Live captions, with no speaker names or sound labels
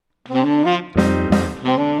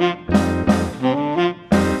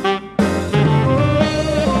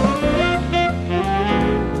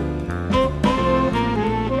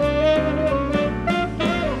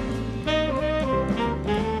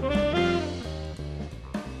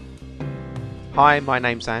Hi, my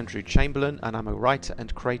name's Andrew Chamberlain and I'm a writer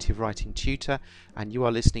and creative writing tutor, and you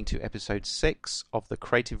are listening to episode 6 of the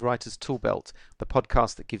Creative Writers Toolbelt, the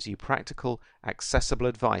podcast that gives you practical, accessible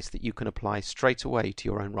advice that you can apply straight away to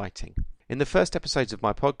your own writing. In the first episodes of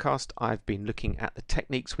my podcast, I've been looking at the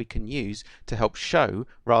techniques we can use to help show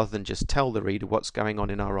rather than just tell the reader what's going on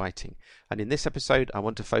in our writing. And in this episode, I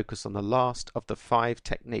want to focus on the last of the 5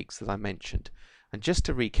 techniques that I mentioned. And just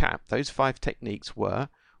to recap, those 5 techniques were: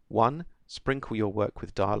 1. Sprinkle your work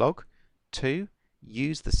with dialogue. 2.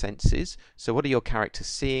 Use the senses. So what are your characters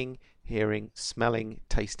seeing, hearing, smelling,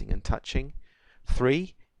 tasting and touching?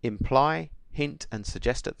 3. Imply, hint and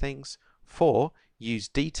suggest at things. 4. Use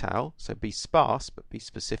detail, so be sparse but be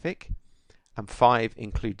specific. And 5.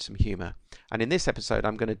 Include some humour. And in this episode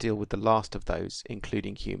I'm going to deal with the last of those,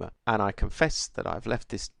 including humour. And I confess that I've left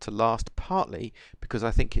this to last partly because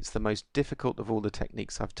I think it's the most difficult of all the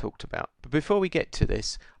techniques I've talked about. But before we get to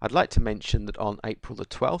this, I'd like to mention that on April the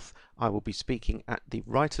 12th I will be speaking at the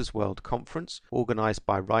Writers World Conference, organised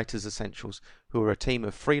by Writers Essentials, who are a team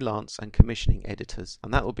of freelance and commissioning editors,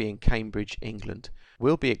 and that will be in Cambridge, England.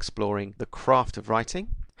 We'll be exploring the craft of writing,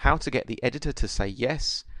 how to get the editor to say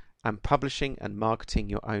yes, and publishing and marketing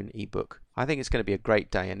your own ebook. I think it's going to be a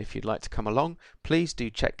great day, and if you'd like to come along, please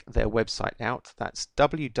do check their website out. That's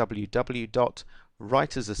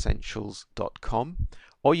www.writersessentials.com,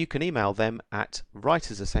 or you can email them at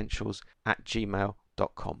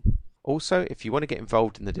writersessentials@gmail.com. Also, if you want to get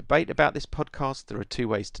involved in the debate about this podcast, there are 2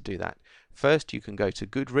 ways to do that. First, you can go to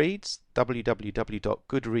Goodreads,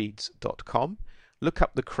 www.goodreads.com, look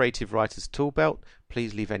up the Creative Writers Toolbelt.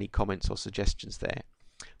 Please leave any comments or suggestions there.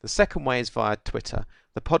 The second way is via Twitter.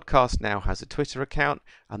 The podcast now has a Twitter account,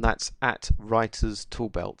 and that's at Writers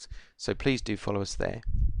Toolbelt, so please do follow us there.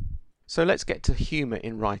 So let's get to humour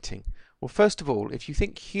in writing. Well, first of all, if you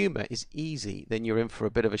think humour is easy, then you're in for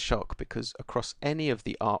a bit of a shock, because across any of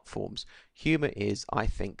the art forms, humour is, I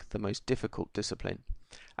think, the most difficult discipline,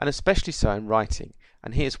 and especially so in writing,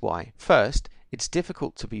 and here's why. First, it's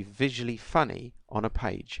difficult to be visually funny on a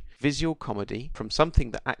page. Visual comedy, from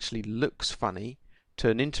something that actually looks funny to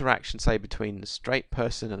an interaction, say, between a straight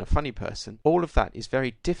person and a funny person, all of that is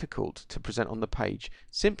very difficult to present on the page,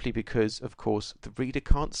 simply because, of course, the reader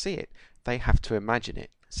can't see it. They have to imagine it.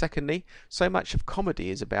 Secondly, so much of comedy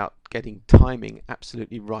is about getting timing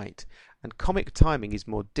absolutely right, and comic timing is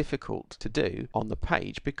more difficult to do on the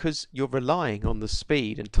page because you're relying on the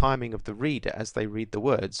speed and timing of the reader as they read the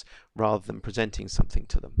words rather than presenting something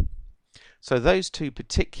to them. So those 2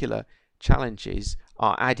 particular challenges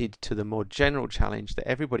are added to the more general challenge that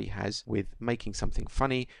everybody has with making something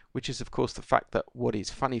funny, which is of course the fact that what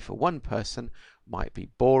is funny for one person might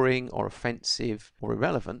be boring or offensive or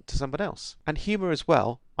irrelevant to someone else. And humour as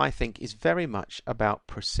well, I think, is very much about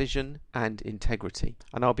precision and integrity,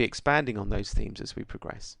 and I'll be expanding on those themes as we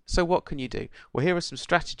progress. So what can you do? Well, here are some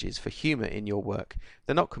strategies for humour in your work.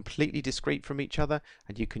 They're not completely discrete from each other,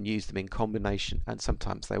 and you can use them in combination, and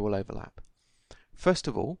sometimes they will overlap. First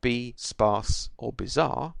of all, be sparse or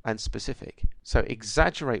bizarre and specific. So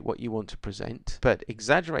exaggerate what you want to present, but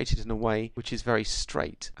exaggerate it in a way which is very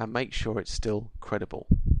straight and make sure it's still credible.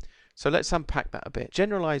 So let's unpack that a bit.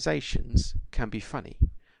 Generalizations can be funny,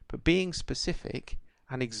 but being specific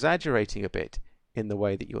and exaggerating a bit in the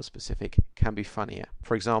way that you're specific can be funnier.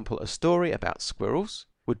 For example, a story about squirrels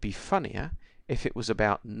would be funnier if it was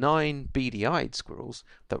about 9 beady-eyed squirrels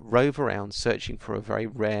that rove around searching for a very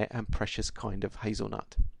rare and precious kind of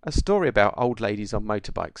hazelnut. A story about old ladies on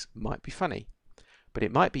motorbikes might be funny, but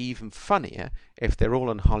it might be even funnier if they're all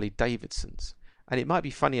on Harley-Davidsons, and it might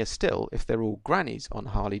be funnier still if they're all grannies on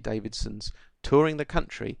Harley-Davidsons touring the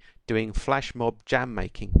country doing flash mob jam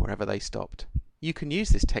making wherever they stopped. You can use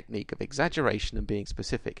this technique of exaggeration and being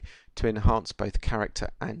specific to enhance both character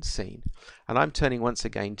and scene. And I'm turning once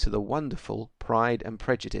again to the wonderful Pride and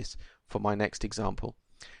Prejudice for my next example.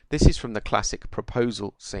 This is from the classic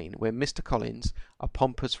proposal scene where Mr. Collins, a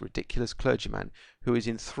pompous, ridiculous clergyman who is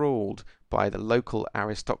enthralled by the local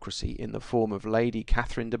aristocracy in the form of Lady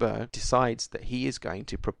Catherine de Bourgh, decides that he is going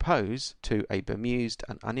to propose to a bemused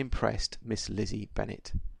and unimpressed Miss Lizzie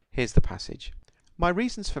Bennet. Here's the passage. My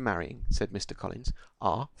reasons for marrying, said Mr. Collins,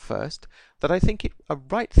 are, first, that I think it a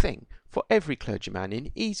right thing for every clergyman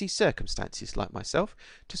in easy circumstances like myself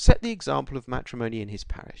to set the example of matrimony in his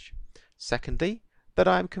parish. Secondly, that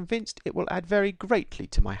I am convinced it will add very greatly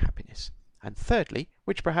to my happiness. And thirdly,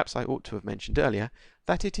 which perhaps I ought to have mentioned earlier,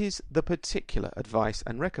 that it is the particular advice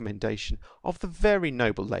and recommendation of the very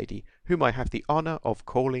noble lady whom I have the honour of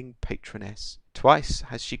calling patroness. Twice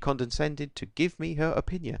has she condescended to give me her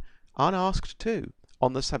opinion, unasked too,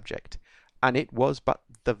 on the subject, and it was but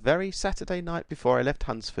the very Saturday night before I left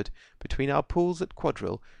Hunsford, between our pools at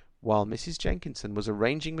quadrille, while Mrs. Jenkinson was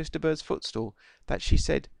arranging Mr. Bird's footstool, that she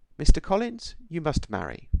said, "Mr. Collins, you must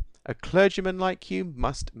marry. A clergyman like you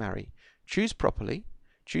must marry. Choose properly.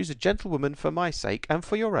 Choose a gentlewoman for my sake and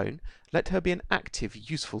for your own. Let her be an active,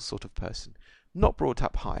 useful sort of person, not brought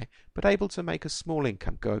up high, but able to make a small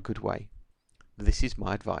income go a good way. This is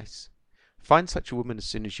my advice. Find such a woman as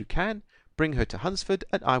soon as you can, bring her to Hunsford,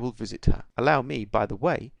 and I will visit her. Allow me, by the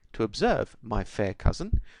way, to observe, my fair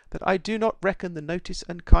cousin, that I do not reckon the notice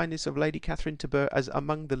and kindness of Lady Catherine de Bourgh as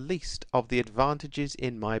among the least of the advantages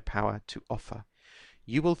in my power to offer.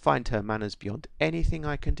 You will find her manners beyond anything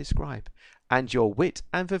I can describe, and your wit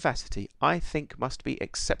and vivacity, I think, must be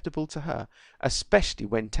acceptable to her, especially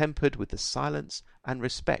when tempered with the silence and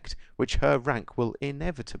respect which her rank will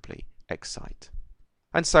inevitably excite."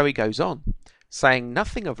 And so he goes on, saying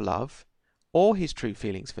nothing of love or his true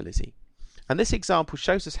feelings for Lizzie. And this example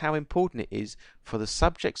shows us how important it is for the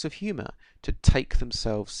subjects of humour to take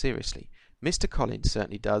themselves seriously. Mr. Collins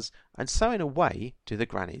certainly does, and so in a way do the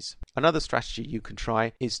grannies. Another strategy you can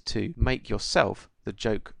try is to make yourself the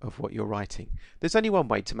joke of what you're writing. There's only one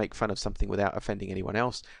way to make fun of something without offending anyone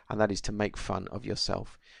else, and that is to make fun of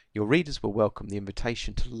yourself. Your readers will welcome the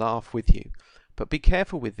invitation to laugh with you. But be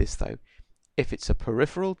careful with this though. If it's a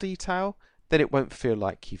peripheral detail, then it won't feel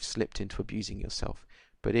like you've slipped into abusing yourself.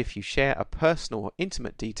 But if you share a personal or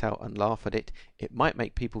intimate detail and laugh at it, it might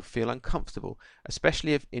make people feel uncomfortable,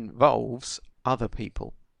 especially if it involves other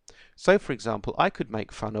people. So, for example, I could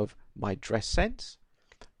make fun of my dress sense,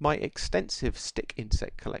 my extensive stick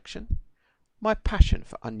insect collection, my passion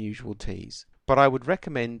for unusual teas. But I would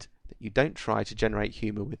recommend that you don't try to generate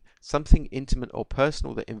humour with something intimate or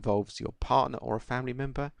personal that involves your partner or a family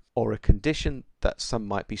member, or a condition that some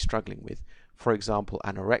might be struggling with. For example,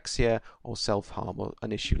 anorexia or self-harm or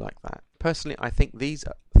an issue like that. Personally, I think these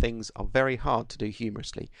things are very hard to do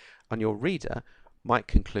humorously, and your reader might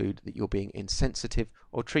conclude that you're being insensitive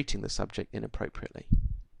or treating the subject inappropriately.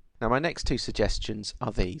 Now, my next two suggestions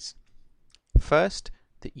are these. First,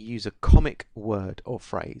 that you use a comic word or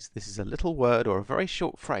phrase. This is a little word or a very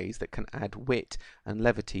short phrase that can add wit and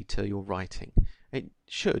levity to your writing. It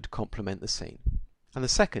should complement the scene. And the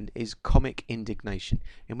second is comic indignation,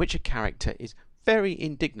 in which a character is very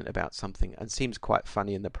indignant about something and seems quite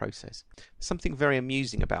funny in the process. There's something very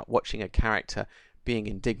amusing about watching a character being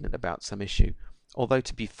indignant about some issue. Although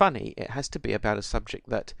to be funny, it has to be about a subject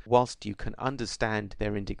that, whilst you can understand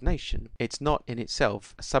their indignation, it's not in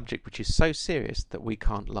itself a subject which is so serious that we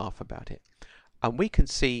can't laugh about it. And we can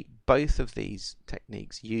see both of these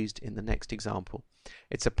techniques used in the next example.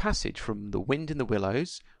 It's a passage from The Wind in the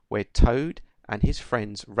Willows, where Toad and his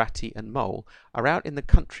friends Ratty and Mole are out in the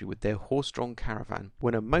country with their horse-drawn caravan,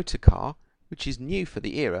 when a motor car, which is new for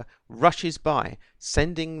the era, rushes by,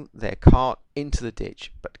 sending their cart into the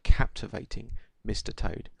ditch, but captivating Mr.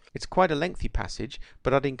 Toad. It's quite a lengthy passage,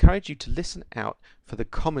 but I'd encourage you to listen out for the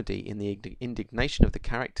comedy in the indignation of the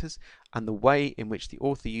characters and the way in which the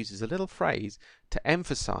author uses a little phrase to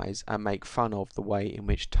emphasize and make fun of the way in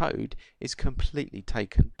which Toad is completely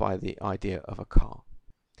taken by the idea of a car.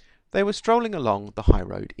 They were strolling along the high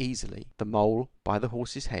road easily, the Mole by the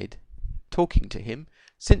horse's head, talking to him,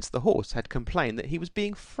 since the horse had complained that he was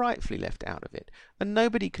being frightfully left out of it, and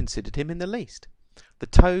nobody considered him in the least. The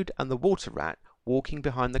Toad and the Water Rat walking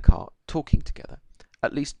behind the cart, talking together.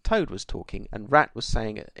 At least Toad was talking, and Rat was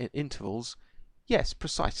saying at intervals, "Yes,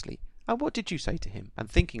 precisely. And what did you say to him?" and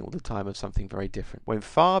thinking all the time of something very different, when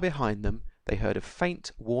far behind them they heard a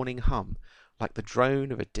faint warning hum, like the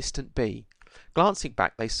drone of a distant bee. Glancing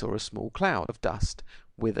back, they saw a small cloud of dust,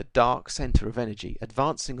 with a dark centre of energy,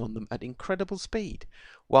 advancing on them at incredible speed,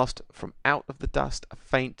 whilst from out of the dust a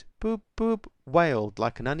faint boop boop wailed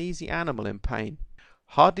like an uneasy animal in pain.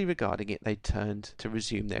 Hardly regarding it, they turned to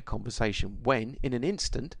resume their conversation, when, in an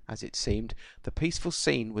instant, as it seemed, the peaceful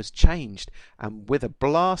scene was changed, and with a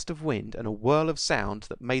blast of wind and a whirl of sound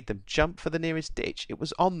that made them jump for the nearest ditch, it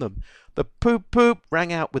was on them. The poop poop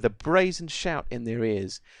rang out with a brazen shout in their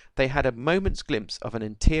ears. They had a moment's glimpse of an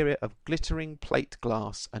interior of glittering plate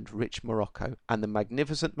glass and rich morocco, and the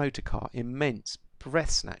magnificent motor car, immense,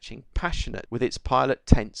 breath-snatching, passionate, with its pilot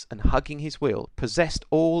tense and hugging his wheel, possessed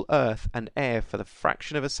all earth and air for the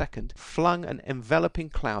fraction of a second, flung an enveloping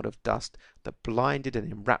cloud of dust that blinded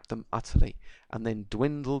and enwrapped them utterly, and then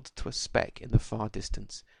dwindled to a speck in the far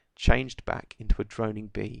distance. changed back into a droning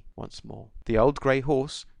bee once more. The old grey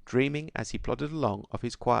horse, dreaming as he plodded along of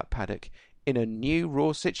his quiet paddock, in a new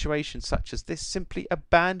raw situation such as this, simply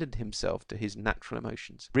abandoned himself to his natural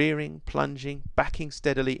emotions, rearing, plunging, backing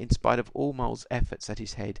steadily in spite of all Mole's efforts at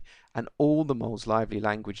his head, and all the Mole's lively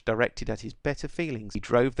language directed at his better feelings. He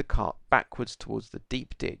drove the cart backwards towards the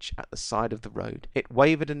deep ditch at the side of the road. It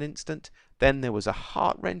wavered an instant, then there was a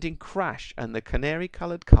heart-rending crash, and the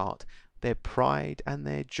canary-coloured cart, their pride and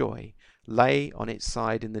their joy, lay on its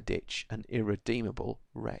side in the ditch, an irredeemable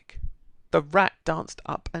wreck. The rat danced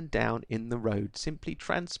up and down in the road, simply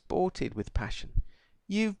transported with passion.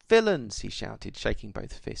 "You villains!" he shouted, shaking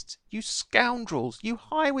both fists. "You scoundrels! You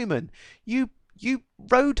highwaymen! You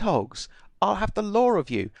road hogs! I'll have the law of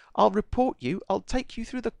you! I'll report you! I'll take you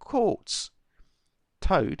through the courts!"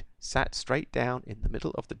 Toad sat straight down in the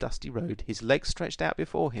middle of the dusty road, his legs stretched out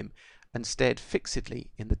before him, and stared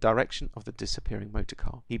fixedly in the direction of the disappearing motor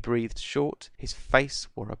car. He breathed short, his face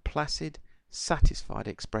wore a placid, satisfied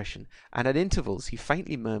expression, and at intervals he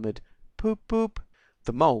faintly murmured, "Poop, poop."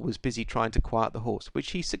 The Mole was busy trying to quiet the horse,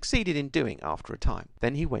 which he succeeded in doing after a time.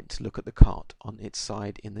 Then he went to look at the cart on its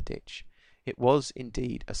side in the ditch. It was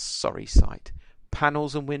indeed a sorry sight.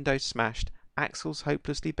 Panels and windows smashed, axles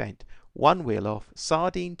hopelessly bent, one wheel off,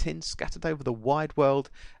 sardine tins scattered over the wide world,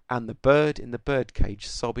 and the bird in the birdcage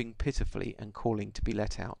sobbing pitifully and calling to be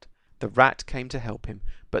let out. The rat came to help him,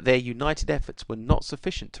 but their united efforts were not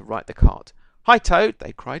sufficient to right the cart. "Hi, Toad!"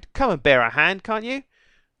 they cried. "Come and bear a hand, can't you?"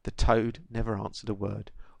 The Toad never answered a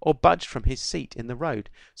word, or budged from his seat in the road,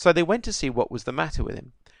 so they went to see what was the matter with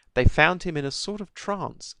him. They found him in a sort of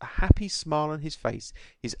trance, a happy smile on his face,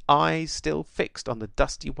 his eyes still fixed on the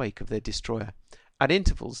dusty wake of their destroyer. At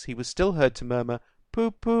intervals he was still heard to murmur,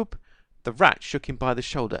 "Poop, poop." The rat shook him by the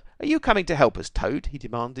shoulder. "Are you coming to help us, Toad?" he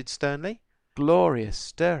demanded sternly. "Glorious,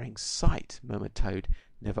 stirring sight," murmured Toad,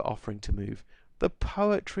 never offering to move. "The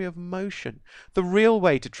poetry of motion, the real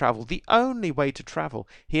way to travel, the only way to travel.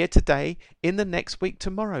 Here today, in the next week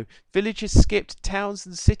tomorrow. Villages skipped, towns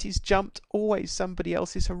and cities jumped, always somebody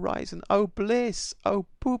else's horizon. Oh bliss! Oh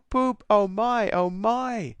poop poop! Oh my! Oh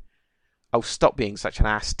my!" "Oh, stop being such an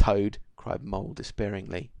ass, Toad!" cried Mole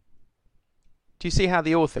despairingly. Do you see how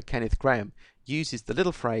the author, Kenneth Grahame, uses the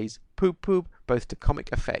little phrase poop poop both to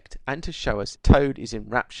comic effect and to show us Toad is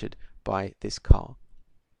enraptured by this car?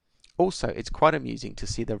 Also, it's quite amusing to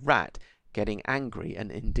see the rat getting angry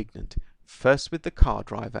and indignant, first with the car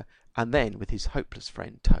driver and then with his hopeless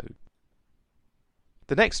friend Toad.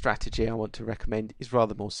 The next strategy I want to recommend is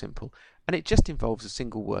rather more simple, and it just involves a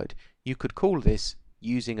single word. You could call this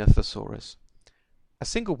using a thesaurus. A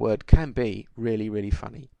single word can be really, really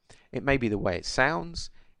funny. It may be the way it sounds,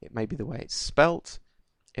 it may be the way it's spelt,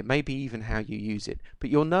 it may be even how you use it, but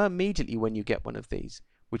you'll know immediately when you get one of these,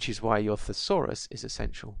 which is why your thesaurus is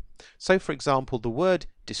essential. So, for example, the word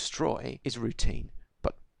destroy is routine,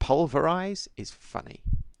 but pulverize is funny.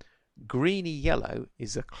 Greeny yellow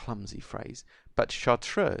is a clumsy phrase, but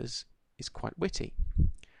chartreuse is quite witty.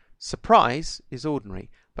 Surprise is ordinary,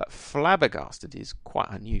 but flabbergasted is quite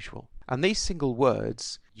unusual. And these single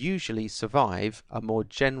words usually survive a more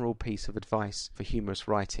general piece of advice for humorous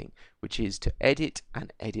writing, which is to edit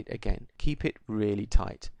and edit again. Keep it really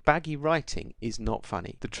tight. Baggy writing is not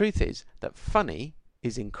funny. The truth is that funny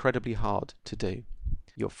is incredibly hard to do.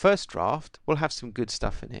 Your first draft will have some good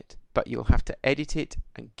stuff in it, but you'll have to edit it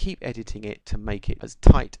and keep editing it to make it as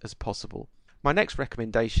tight as possible. My next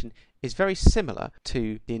recommendation is very similar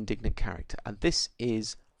to the indignant character, and this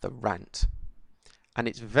is the rant. And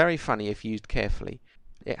it's very funny if used carefully.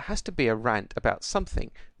 It has to be a rant about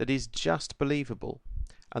something that is just believable,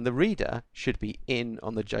 and the reader should be in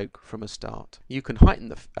on the joke from a start. You can heighten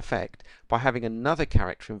the effect by having another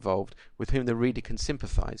character involved with whom the reader can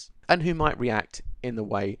sympathise, and who might react in the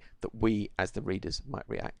way that we as the readers might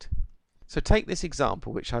react. So take this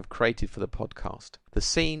example which I've created for the podcast. The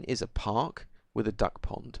scene is a park with a duck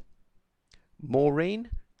pond.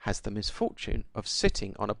 Maureen has the misfortune of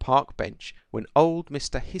sitting on a park bench when old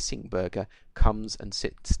Mr. Hissingberger comes and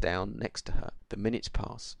sits down next to her. The minutes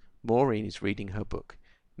pass. Maureen is reading her book.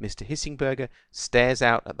 Mr. Hissingberger stares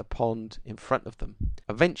out at the pond in front of them.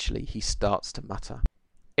 Eventually he starts to mutter.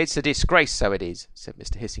 "It's a disgrace, so it is," said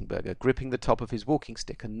Mr. Hissingberger, gripping the top of his walking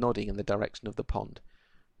stick and nodding in the direction of the pond.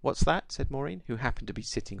 "What's that?" said Maureen, who happened to be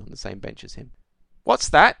sitting on the same bench as him. "What's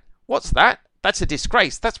that? What's that? That's a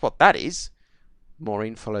disgrace, that's what that is."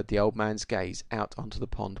 Maureen followed the old man's gaze out onto the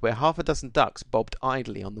pond, where half a dozen ducks bobbed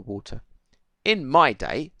idly on the water. "In my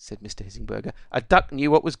day," said Mr. Hissingberger, "a duck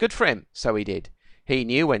knew what was good for him, so he did. He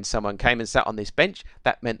knew when someone came and sat on this bench,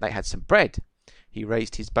 that meant they had some bread." He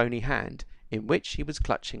raised his bony hand in which he was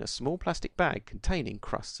clutching a small plastic bag containing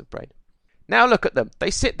crusts of bread. "Now look at them.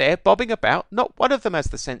 They sit there bobbing about. Not one of them has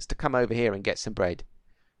the sense to come over here and get some bread."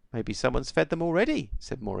 "Maybe someone's fed them already,"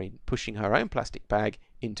 said Maureen, pushing her own plastic bag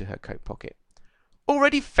into her coat pocket.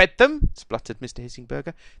 "Already fed them?" spluttered Mr.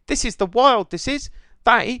 Hissingberger. "This is the wild, this is.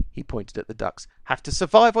 They," he pointed at the ducks, "have to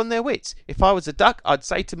survive on their wits. If I was a duck, I'd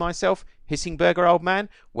say to myself, 'Hissingberger, old man,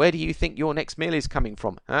 where do you think your next meal is coming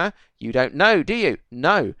from, huh? You don't know, do you?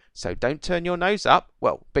 No. So don't turn your nose up,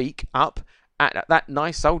 well, beak up, at that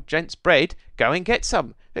nice old gent's bread. Go and get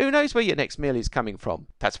some. Who knows where your next meal is coming from?'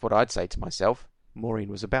 That's what I'd say to myself." Maureen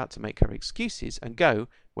was about to make her excuses and go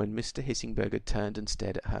when Mr. Hissingberger turned and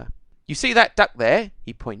stared at her. "You see that duck there?"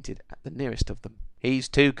 He pointed at the nearest of them. "He's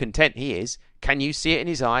too content, he is. Can you see it in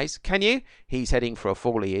his eyes? Can you? He's heading for a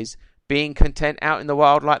fall, he is. Being content out in the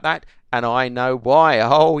wild like that. And I know why.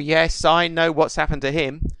 Oh, yes, I know what's happened to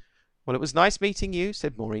him." "Well, it was nice meeting you,"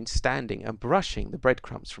 said Maureen, standing and brushing the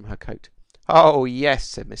breadcrumbs from her coat. "Oh, yes,"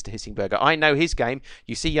 said Mr. Hissingberger. "I know his game.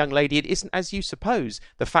 You see, young lady, it isn't as you suppose,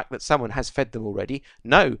 the fact that someone has fed them already.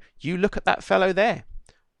 No, you look at that fellow there."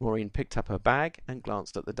 Maureen picked up her bag and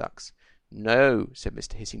glanced at the ducks. "No," said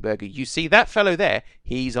Mr. Hissingberger. "You see, that fellow there,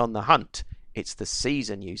 he's on the hunt. It's the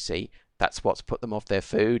season, you see. That's what's put them off their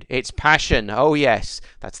food. It's passion. Oh, yes.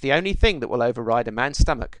 That's the only thing that will override a man's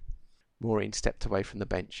stomach." Maureen stepped away from the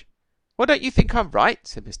bench. "Well, don't you think I'm right?"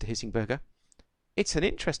 said Mr. Hissingberger. "It's an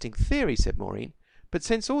interesting theory," said Maureen, "but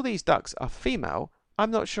since all these ducks are female,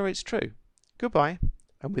 I'm not sure it's true. Goodbye."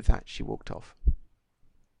 And with that she walked off.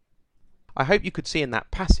 I hope you could see in that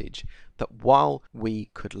passage that while we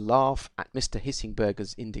could laugh at Mr.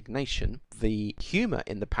 Hissingberger's indignation, the humour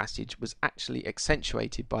in the passage was actually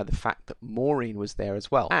accentuated by the fact that Maureen was there as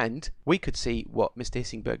well. And we could see what Mr.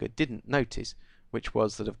 Hissingberger didn't notice, which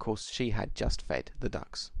was that of course she had just fed the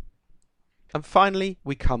ducks. And finally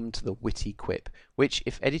we come to the witty quip, which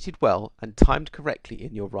if edited well and timed correctly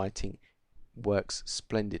in your writing works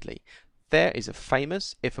splendidly. There is a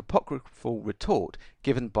famous, if apocryphal, retort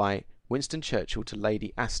given by Winston Churchill to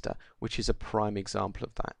Lady Astor, which is a prime example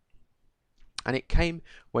of that. And it came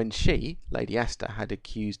when she, Lady Astor, had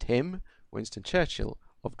accused him, Winston Churchill,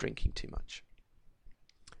 of drinking too much.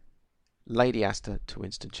 Lady Astor to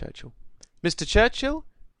Winston Churchill. "Mr. Churchill,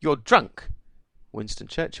 you're drunk." Winston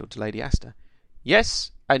Churchill to Lady Astor.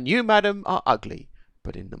 "Yes, and you, madam, are ugly,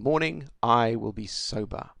 but in the morning I will be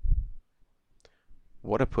sober."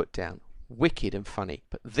 What a put down. Wicked and funny,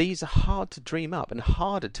 but these are hard to dream up and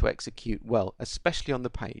harder to execute well, especially on the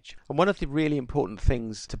page. And one of the really important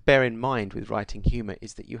things to bear in mind with writing humour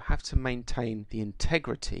is that you have to maintain the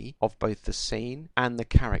integrity of both the scene and the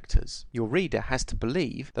characters. Your reader has to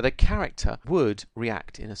believe that a character would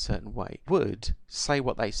react in a certain way, would say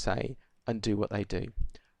what they say and do what they do.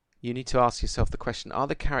 You need to ask yourself the question, are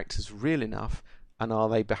the characters real enough? And are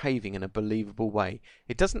they behaving in a believable way?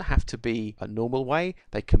 It doesn't have to be a normal way.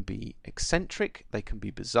 They can be eccentric, they can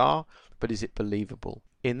be bizarre, but is it believable?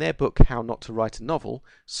 In their book, How Not to Write a Novel,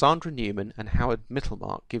 Sandra Newman and Howard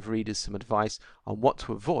Mittlemark give readers some advice on what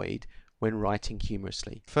to avoid when writing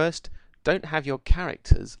humorously. First, don't have your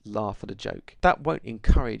characters laugh at a joke. That won't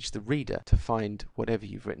encourage the reader to find whatever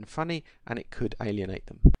you've written funny, and it could alienate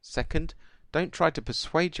them. Second, don't try to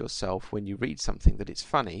persuade yourself when you read something that it's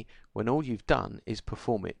funny when all you've done is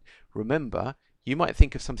perform it. Remember, you might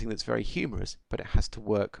think of something that's very humorous, but it has to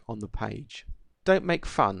work on the page. Don't make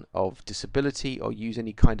fun of disability or use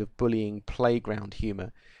any kind of bullying playground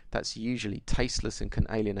humour. That's usually tasteless and can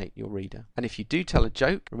alienate your reader. And if you do tell a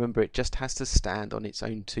joke, remember it just has to stand on its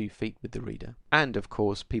own 2 feet with the reader. And of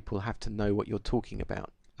course, people have to know what you're talking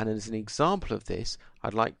about. And as an example of this,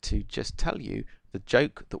 I'd like to just tell you the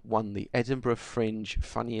joke that won the Edinburgh Fringe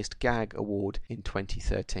Funniest Gag Award in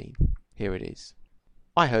 2013. Here it is.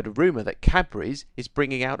 "I heard a rumour that Cadbury's is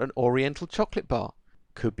bringing out an Oriental chocolate bar.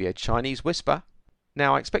 Could be a Chinese whisper."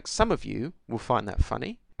 Now I expect some of you will find that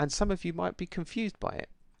funny, and some of you might be confused by it.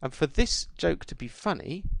 And for this joke to be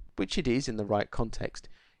funny, which it is in the right context,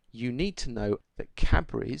 you need to know that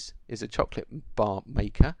Cadbury's is a chocolate bar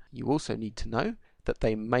maker. You also need to know that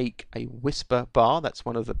they make a whisper bar. That's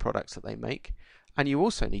one of the products that they make. And you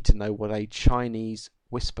also need to know what a Chinese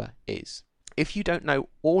whisper is. If you don't know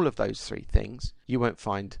all of those 3 things, you won't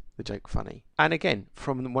find the joke funny. And again,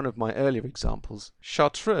 from one of my earlier examples,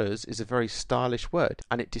 chartreuse is a very stylish word,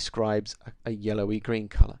 and it describes a yellowy green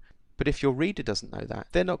colour. But if your reader doesn't know that,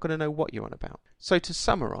 they're not going to know what you're on about. So to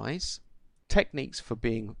summarise, techniques for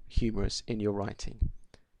being humorous in your writing.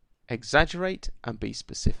 Exaggerate and be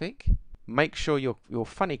specific. Make sure your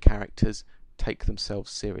funny characters take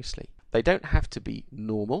themselves seriously. They don't have to be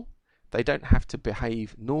normal, They don't have to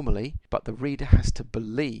behave normally, but the reader has to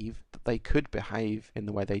believe that they could behave in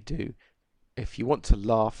the way they do. If you want to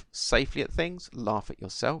laugh safely at things, laugh at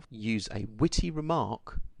yourself, use a witty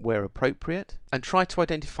remark where appropriate, and try to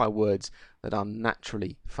identify words that are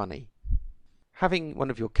naturally funny. Having one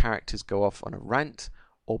of your characters go off on a rant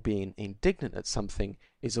or being indignant at something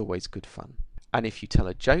is always good fun. And if you tell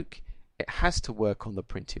a joke, it has to work on the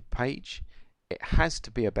printed page. It has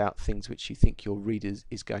to be about things which you think your readers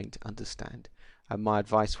is going to understand. And my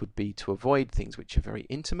advice would be to avoid things which are very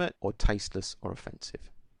intimate or tasteless or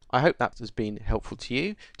offensive. I hope that has been helpful to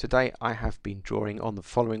you. Today I have been drawing on the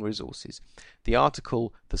following resources. The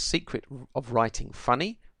article The Secret of Writing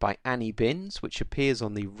Funny by Annie Binns, which appears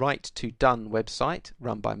on the Write to Done website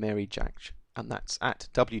run by Mary Jacques, and that's at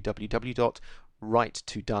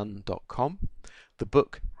www.writetodone.com. The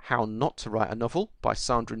book How Not to Write a Novel by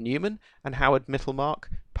Sandra Newman and Howard Middlemark,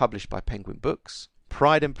 published by Penguin Books.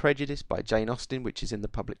 Pride and Prejudice by Jane Austen, which is in the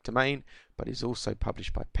public domain, but is also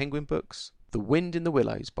published by Penguin Books. The Wind in the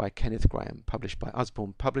Willows by Kenneth Grahame, published by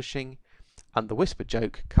Usborne Publishing. And The Whisper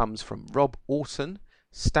Joke comes from Rob Orton,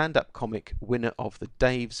 stand-up comic, winner of the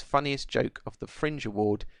Dave's Funniest Joke of the Fringe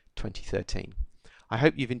Award 2013. I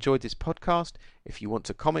hope you've enjoyed this podcast. If you want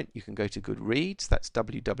to comment, you can go to Goodreads. That's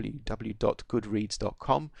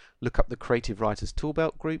www.goodreads.com. Look up the Creative Writers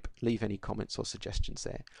Toolbelt group. Leave any comments or suggestions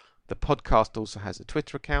there. The podcast also has a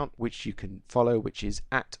Twitter account, which you can follow, which is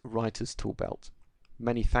at Writers Toolbelt.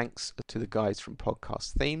 Many thanks to the guys from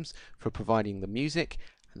Podcast Themes for providing the music,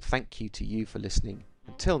 and thank you to you for listening.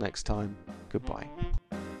 Until next time, goodbye.